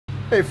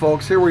Hey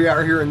folks, here we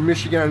are here in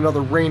Michigan,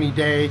 another rainy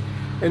day,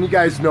 and you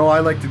guys know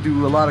I like to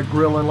do a lot of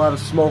grilling, a lot of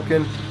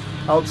smoking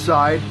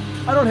outside.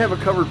 I don't have a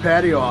covered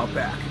patio out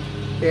back,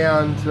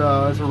 and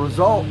as a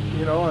result,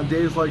 you know, on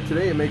days like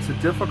today it makes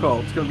it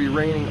difficult. It's going to be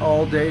raining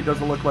all day. It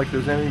doesn't look like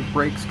there's any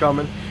breaks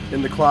coming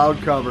in the cloud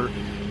cover,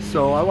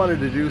 so I wanted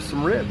to do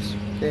some ribs.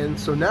 And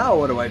so now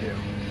what do?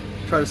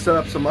 Try to set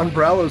up some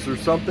umbrellas or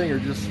something, or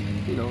just,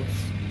 you know,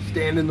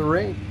 stand in the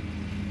rain.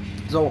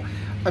 So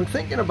I'm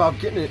thinking about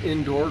getting an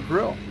indoor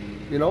grill,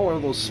 you know, one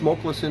of those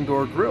smokeless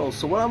indoor grills.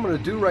 So what I'm going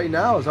to do right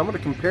now is I'm going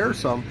to compare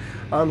some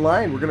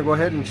online. We're going to go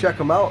ahead and check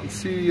them out and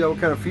see what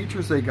kind of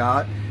features they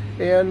got,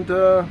 and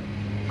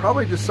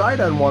probably decide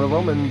on one of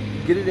them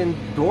and get it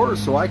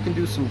indoors so I can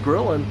do some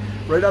grilling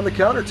right on the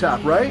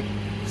countertop, right?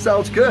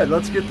 Sounds good.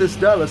 Let's get this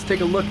done. Let's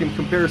take a look and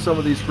compare some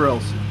of these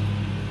grills.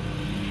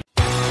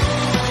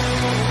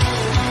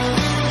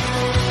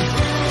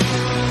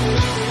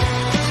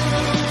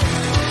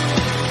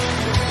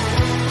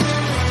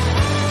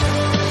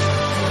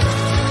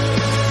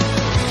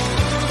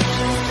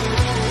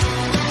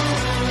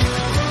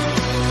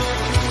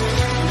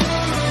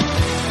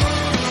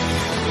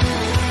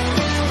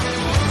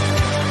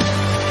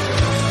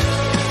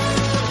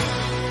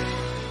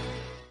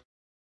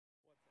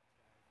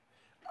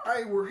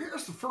 Alright, well,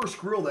 here's the first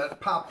grill that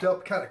popped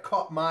up, kind of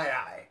caught my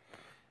eye.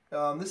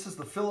 This is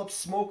the Philips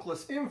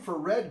Smokeless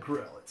Infrared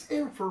Grill. It's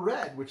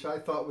infrared, which I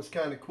thought was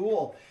kind of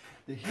cool.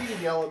 The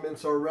heating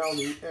elements are around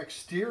the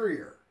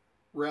exterior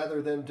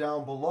rather than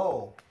down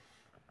below.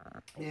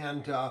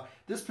 And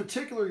this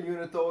particular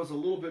unit, though, is a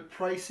little bit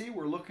pricey.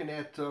 We're looking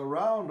at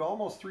around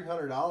almost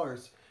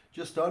 $300,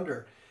 just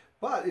under.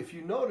 But if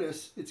you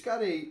notice, it's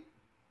got a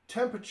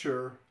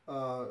temperature,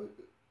 a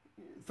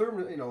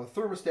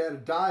thermostat, a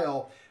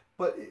dial.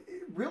 But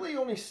it really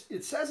only,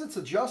 it says it's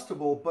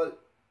adjustable,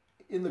 but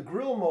in the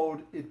grill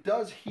mode, it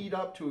does heat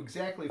up to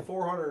exactly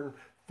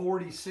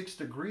 446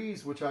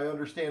 degrees, which I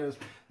understand is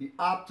the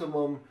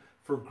optimum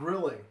for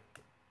grilling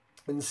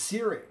and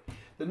searing.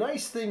 The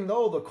nice thing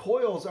though, the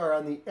coils are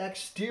on the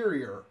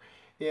exterior,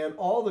 and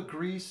all the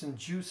grease and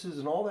juices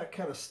and all that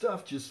kind of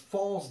stuff just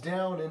falls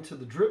down into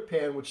the drip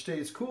pan, which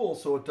stays cool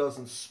so it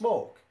doesn't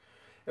smoke.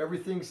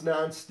 Everything's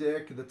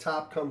non-stick, the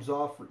top comes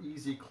off for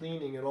easy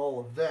cleaning and all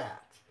of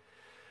that.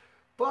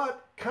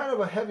 But kind of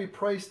a heavy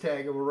price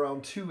tag of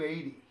around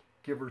 $280,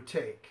 give or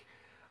take.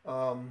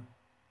 I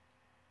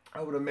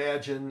would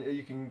imagine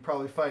you can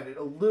probably find it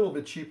a little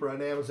bit cheaper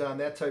on Amazon,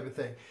 that type of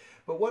thing.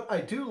 But what I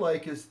do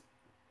like is,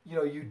 you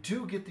know, you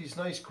do get these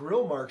nice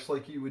grill marks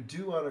like you would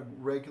do on a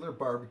regular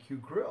barbecue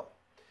grill.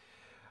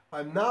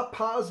 I'm not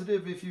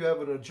positive if you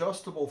have an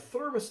adjustable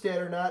thermostat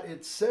or not.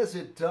 It says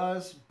it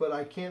does, but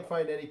I can't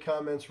find any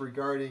comments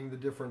regarding the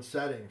different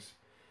settings.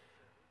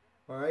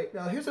 All right,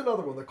 now here's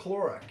another one, the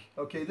caloric.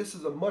 Okay, this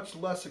is a much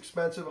less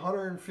expensive,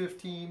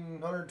 $115,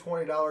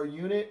 $120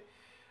 unit.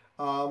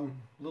 A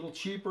little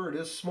cheaper. It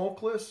is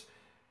smokeless,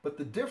 but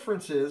the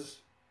difference is,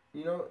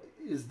 you know,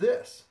 is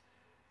this.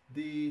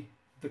 The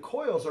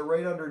coils are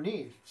right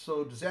underneath.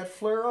 So does that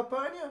flare up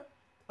on you?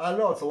 I don't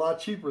know. It's a lot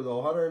cheaper though,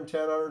 110,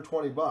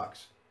 120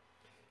 bucks.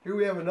 Here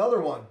we have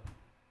another one.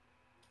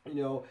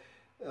 You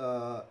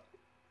know,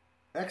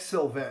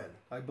 Exilvan,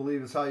 I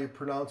believe is how you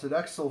pronounce it,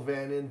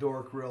 Exilvan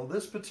indoor grill.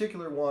 This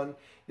particular one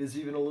is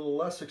even a little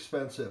less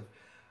expensive.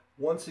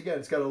 Once again,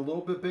 it's got a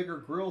little bit bigger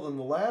grill than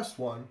the last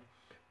one,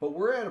 but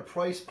we're at a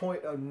price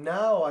point of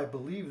now, I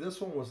believe this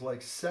one was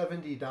like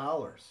 $70,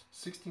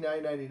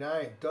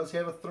 $69.99. It does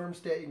have a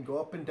thermostat, you can go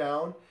up and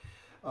down.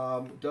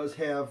 It does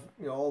have,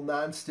 you know, all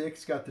non-stick.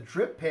 It's got the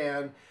drip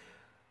pan,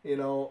 you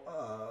know,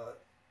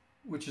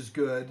 which is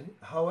good.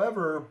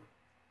 However,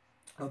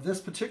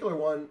 this particular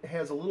one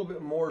has a little bit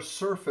more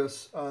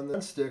surface on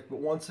the stick, but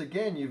once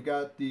again, you've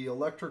got the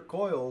electric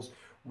coils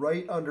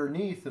right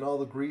underneath, and all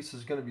the grease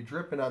is going to be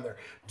dripping on there.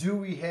 Do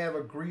we have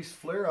a grease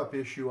flare-up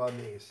issue on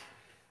these?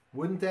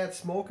 Wouldn't that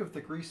smoke if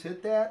the grease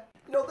hit that?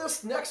 You know,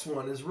 this next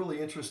one is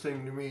really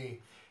interesting to me.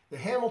 The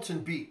Hamilton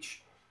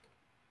Beach.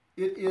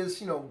 It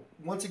is, you know,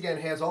 once again,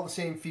 has all the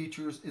same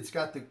features. It's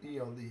got the, you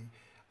know,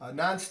 the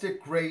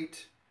non-stick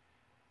grate.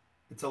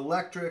 It's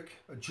electric,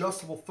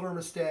 adjustable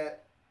thermostat.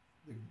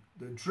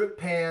 The drip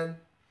pan,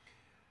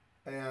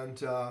 and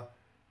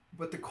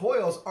but the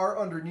coils are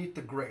underneath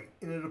the grate,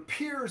 and it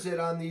appears that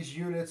on these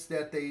units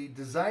that they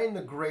design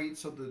the grate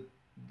so that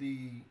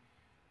the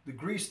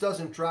grease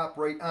doesn't drop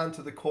right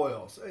onto the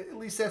coils. At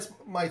least that's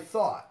my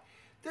thought.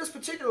 This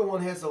particular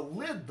one has a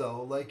lid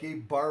though, like a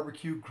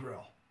barbecue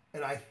grill,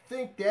 and I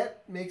think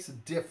that makes a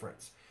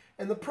difference.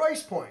 And the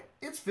price point,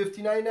 it's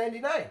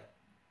 $59.99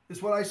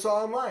 is what I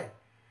saw online.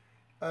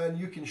 And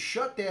you can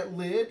shut that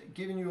lid,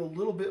 giving you a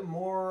little bit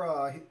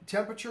more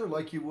temperature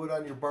like you would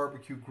on your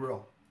barbecue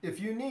grill, if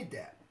you need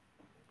that.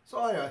 So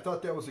I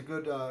thought that was a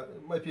good,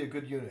 might be a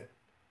good unit.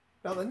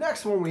 Now the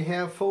next one we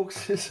have,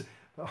 folks, is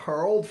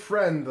our old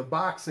friend, the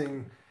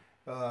boxing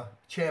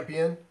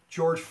champion,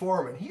 George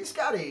Foreman. He's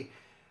got a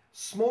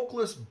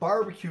smokeless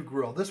barbecue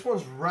grill. This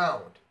one's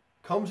round,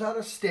 comes on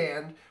a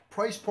stand.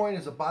 Price point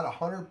is about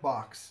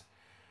 $100.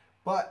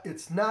 but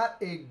it's not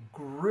a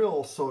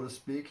grill, so to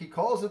speak. He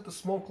calls it the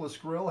Smokeless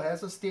grill. It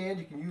has a stand.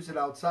 You can use it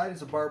outside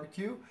as a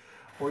barbecue,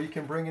 or you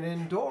can bring it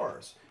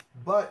indoors.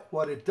 But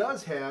what it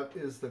does have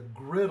is the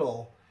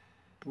griddle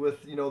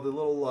with, you know, the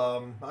little,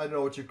 I don't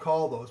know what you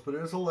call those, but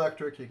it is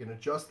electric. You can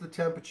adjust the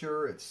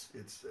temperature. It's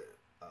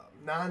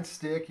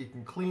non-stick. You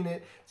can clean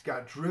it. It's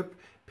got drip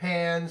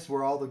pans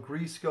where all the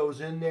grease goes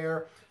in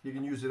there. You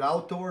can use it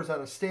outdoors on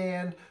a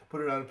stand,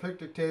 put it on a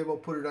picnic table,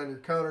 put it on your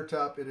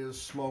countertop. It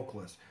is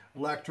smokeless,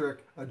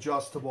 electric,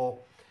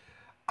 adjustable.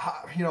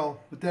 You know,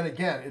 but then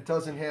again, it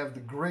doesn't have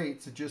the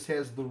grates. It just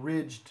has the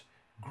ridged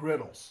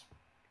griddles.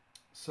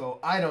 So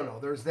I don't know.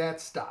 There's that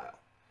style.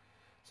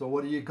 So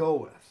what do you go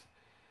with?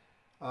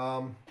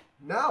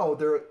 Now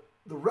the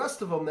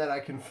rest of them that I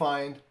can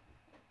find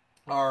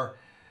are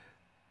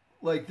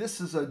like,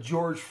 this is a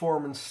George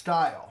Foreman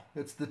style.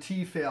 It's the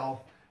Tefal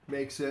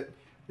makes it.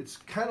 It's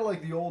kind of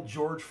like the old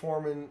George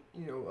Foreman,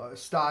 you know,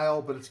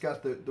 style, but it's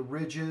got the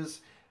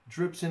ridges,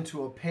 drips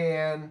into a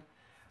pan.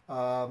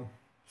 So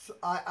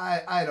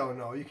I don't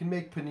know. You can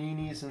make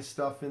paninis and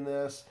stuff in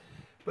this,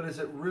 but is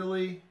it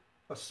really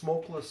a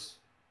smokeless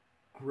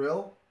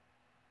grill?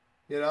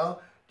 You know,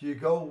 do you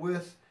go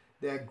with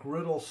that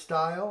griddle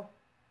style?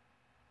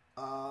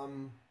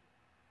 I'm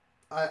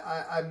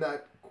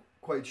not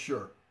quite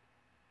sure.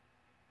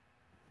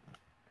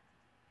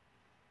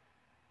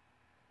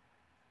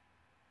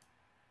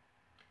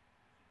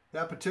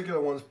 That particular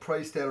one's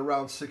priced at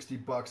around 60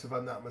 bucks, if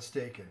I'm not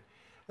mistaken.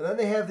 And then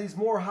they have these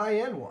more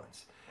high-end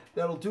ones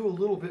that'll do a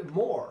little bit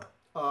more.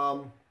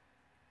 You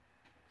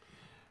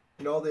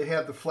know, they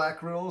have the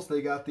flat griddles.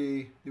 They got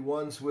the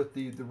ones with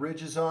the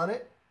ridges on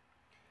it.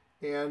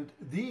 And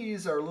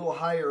these are a little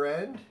higher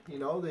end. You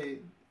know,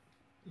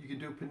 you can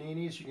do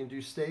paninis, you can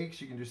do steaks,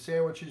 you can do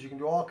sandwiches, you can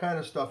do all kind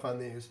of stuff on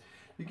these.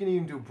 You can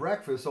even do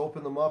breakfast,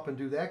 open them up and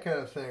do that kind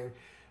of thing.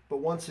 But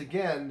once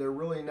again, they're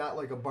really not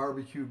like a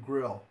barbecue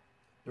grill.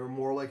 They're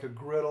more like a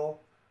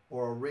griddle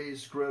or a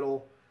raised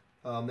griddle,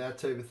 that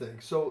type of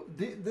thing. So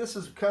this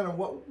is kind of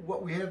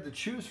what we have to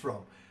choose from.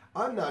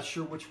 I'm not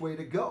sure which way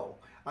to go.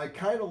 I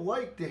kind of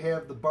like to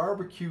have the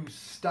barbecue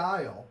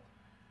style.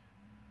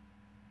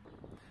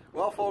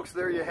 Well, folks,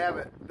 there you have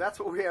it. That's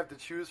what we have to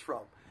choose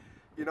from.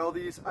 You know,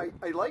 these, I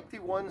like the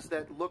ones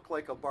that look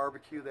like a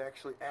barbecue. They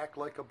actually act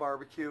like a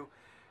barbecue.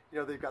 You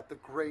know, they've got the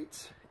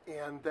grates.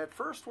 And that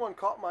first one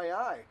caught my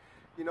eye.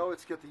 You know,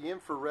 it's got the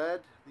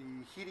infrared.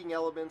 The heating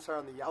elements are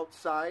on the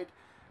outside.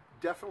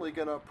 Definitely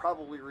going to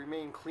probably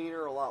remain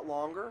cleaner a lot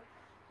longer.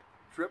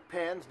 Drip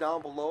pans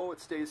down below. It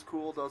stays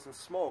cool, doesn't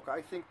smoke.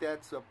 I think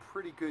that's a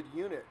pretty good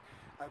unit.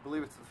 I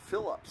believe it's the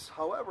Phillips.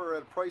 However,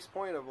 at a price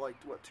point of like,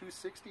 what,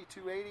 $260,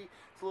 $280,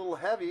 it's a little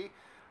heavy,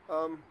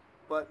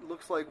 but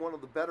looks like one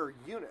of the better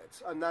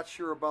units. I'm not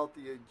sure about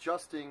the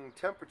adjusting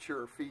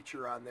temperature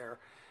feature on there.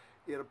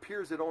 It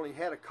appears it only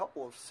had a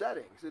couple of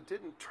settings. It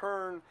didn't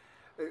turn,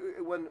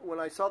 when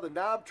I saw the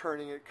knob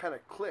turning, it kind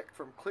of clicked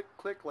from click,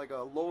 click, like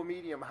a low,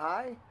 medium,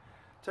 high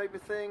type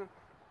of thing,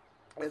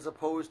 as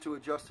opposed to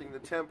adjusting the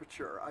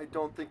temperature. I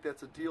don't think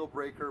that's a deal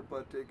breaker,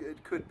 but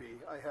it could be.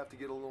 I have to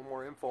get a little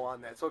more info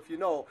on that. So if you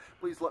know,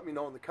 please let me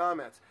know in the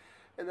comments.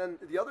 And then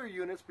the other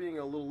units being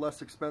a little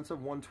less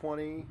expensive,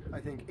 120, I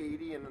think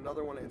 80, and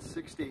another one at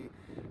 60,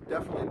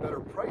 definitely better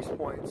price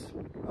points,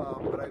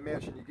 but I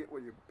imagine you get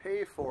what you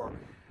pay for.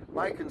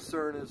 My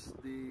concern is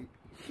the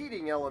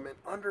heating element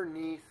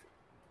underneath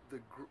the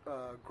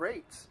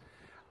grates.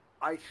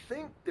 I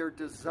think they're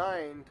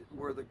designed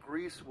where the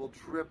grease will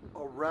drip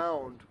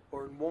around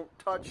or won't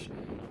touch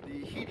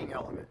the heating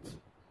elements.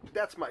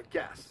 That's my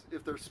guess.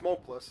 If they're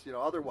smokeless, you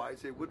know,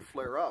 otherwise they would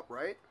flare up,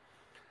 right?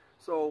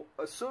 So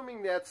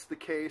assuming that's the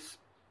case,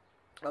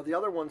 the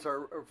other ones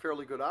are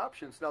fairly good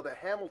options. Now the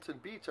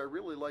Hamilton Beach, I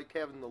really like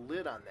having the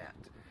lid on that.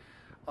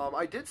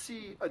 I did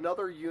see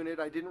another unit.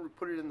 I didn't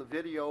put it in the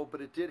video,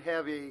 but it did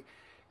have a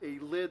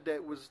lid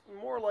that was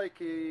more like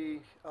a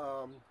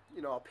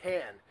you know, a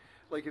pan.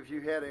 Like if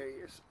you had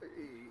a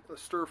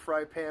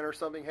stir-fry pan or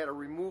something, had a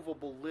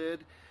removable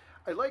lid.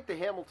 I like the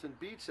Hamilton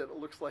Beach that it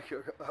looks like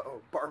a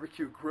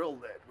barbecue grill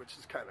lid, which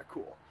is kind of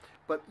cool.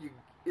 But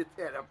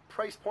at a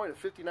price point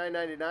of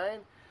 $59.99,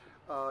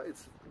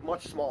 it's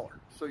much smaller.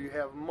 So you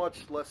have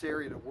much less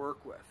area to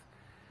work with.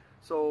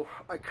 So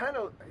I kind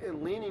of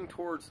am leaning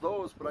towards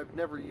those, but I've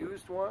never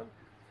used one.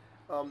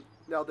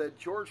 Now that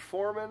George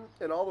Foreman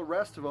and all the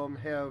rest of them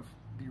have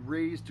the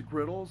raised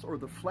griddles or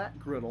the flat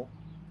griddle,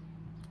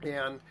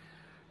 and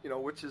you know,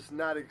 which is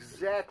not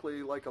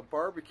exactly like a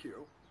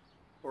barbecue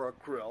or a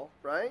grill,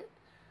 right?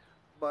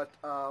 But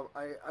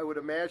I would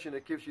imagine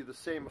it gives you the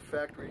same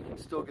effect where you can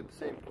still get the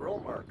same grill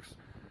marks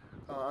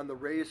on the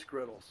raised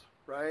griddles,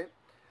 right?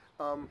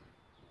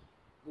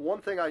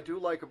 One thing I do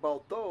like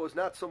about those,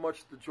 not so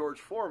much the George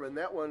Foreman,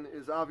 that one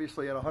is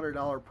obviously at a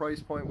 $100 price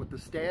point with the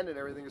stand and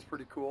everything, is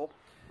pretty cool.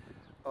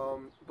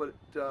 But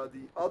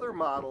the other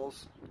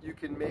models, you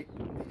can make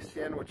these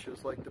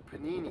sandwiches like the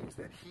paninis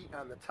that heat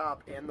on the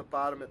top and the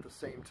bottom at the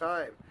same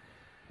time.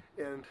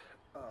 And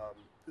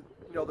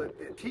you know, the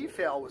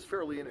Tefal was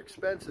fairly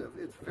inexpensive.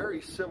 It's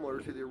very similar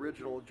to the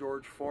original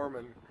George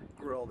Foreman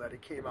grill that he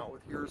came out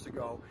with years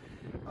ago,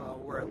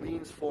 where it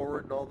leans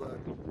forward and all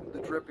the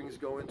drippings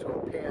go into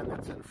a pan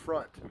that's in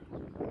front.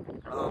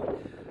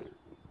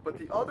 But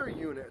the other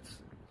units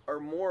are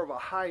more of a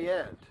high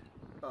end.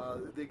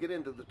 They get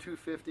into the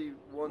 $250,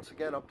 once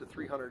again up to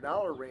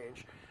 $300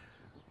 range,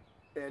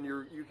 and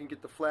you can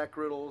get the flat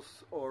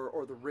griddles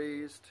or the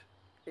raised,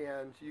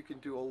 and you can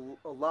do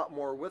a lot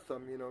more with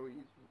them. You know,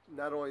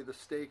 not only the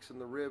steaks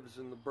and the ribs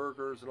and the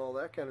burgers and all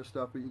that kind of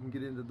stuff, but you can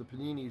get into the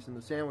paninis and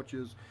the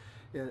sandwiches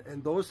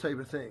and those type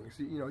of things.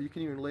 You know, you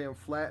can even lay them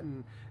flat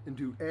and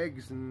do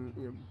eggs and,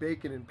 you know,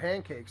 bacon and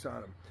pancakes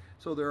on them.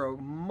 So they're a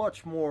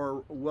much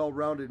more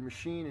well-rounded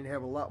machine and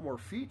have a lot more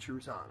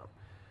features on them.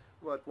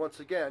 But once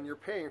again, you're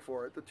paying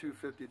for it, the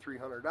 $250,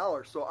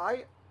 $300. So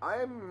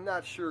I'm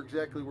not sure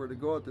exactly where to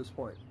go at this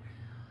point.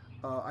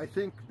 I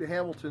think the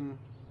Hamilton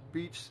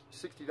Beach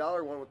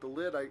 $60 one with the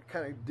lid, I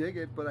kind of dig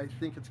it, but I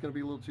think it's going to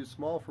be a little too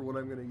small for what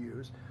I'm going to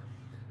use.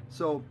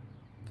 So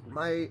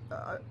I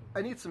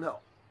need some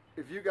help.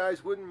 If you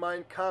guys wouldn't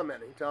mind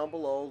commenting down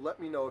below, let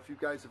me know if you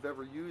guys have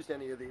ever used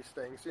any of these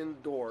things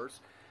indoors,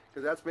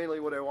 because that's mainly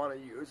what I want to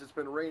use. It's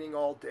been raining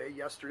all day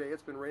yesterday.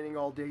 It's been raining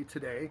all day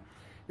today.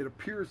 It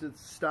appears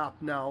it's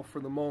stopped now for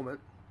the moment.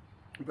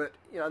 But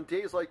you know, on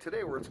days like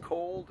today where it's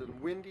cold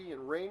and windy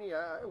and rainy,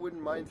 I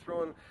wouldn't mind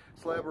throwing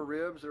a slab of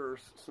ribs or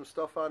some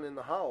stuff on in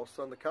the house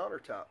on the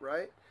countertop,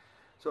 right?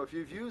 So if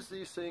you've used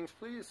these things,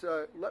 please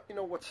let me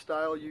know what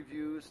style you've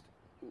used,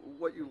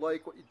 what you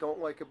like, what you don't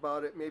like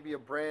about it, maybe a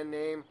brand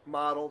name,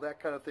 model, that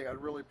kind of thing. I'd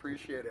really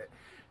appreciate it.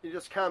 You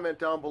just comment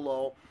down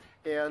below,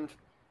 and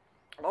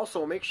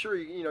also make sure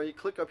you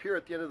click up here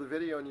at the end of the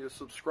video and you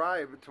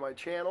subscribe to my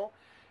channel,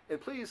 and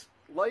please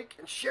like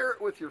and share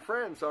it with your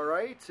friends, all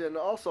right? And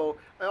also,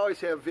 I always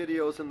have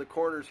videos in the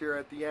corners here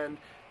at the end,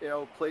 you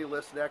know,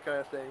 playlists and that kind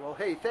of thing. Well,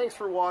 hey, thanks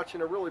for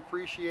watching. I really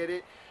appreciate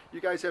it.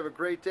 You guys have a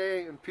great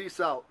day, and peace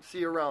out. See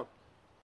you around.